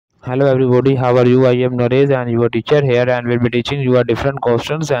Hello everybody, how are you? I am Naresh and your teacher here and will be teaching you a different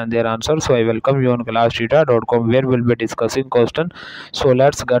questions and their answers. So I welcome you on classtheta.com where we'll be discussing question. So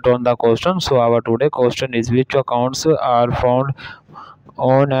let's get on the question. So our today question is which accounts are found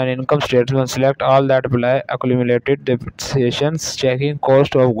on an income statement. Select all that apply accumulated depreciations, checking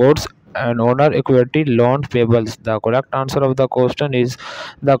cost of goods and owner equity loan payables. The correct answer of the question is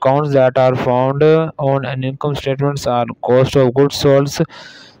the accounts that are found on an income statements are cost of goods sold.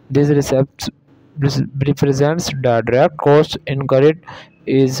 This represents the direct cost incurred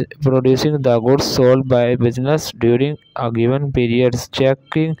is producing the goods sold by business during a given period.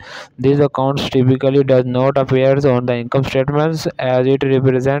 Checking these accounts typically does not appear on the income statements as it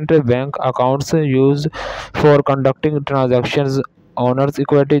represents bank accounts used for conducting transactions. Owners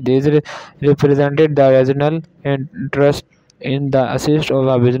equity these represented the original interest in the assets of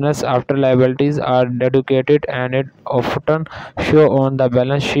a business after liabilities are dedicated and it often show on the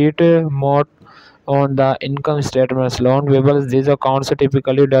balance sheet more on the income statements. Loan payables these accounts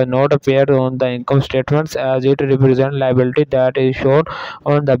typically does not appear on the income statements as it represents liability that is shown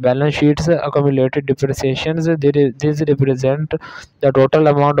on the balance sheets. Accumulated depreciations these represent the total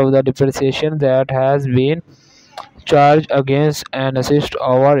amount of the depreciation that has been charge against an asset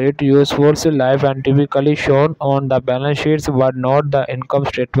over its useful life and typically shown on the balance sheets but not the income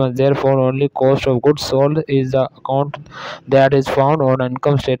statement. Therefore, only cost of goods sold is the account that is found on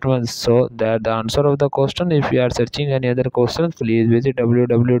income statements. So that the answer of the question. If you are searching any other questions, please visit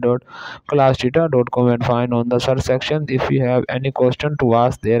www.classtheta.com and find on the search section. If you have any question to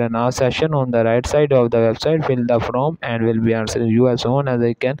ask, there an ask session on the right side of the website. Fill the form and will be answering you as soon as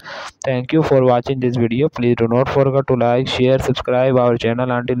I can. Thank you for watching this video. Please do not forget to like, share, subscribe our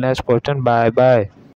channel. Until next question. Bye bye.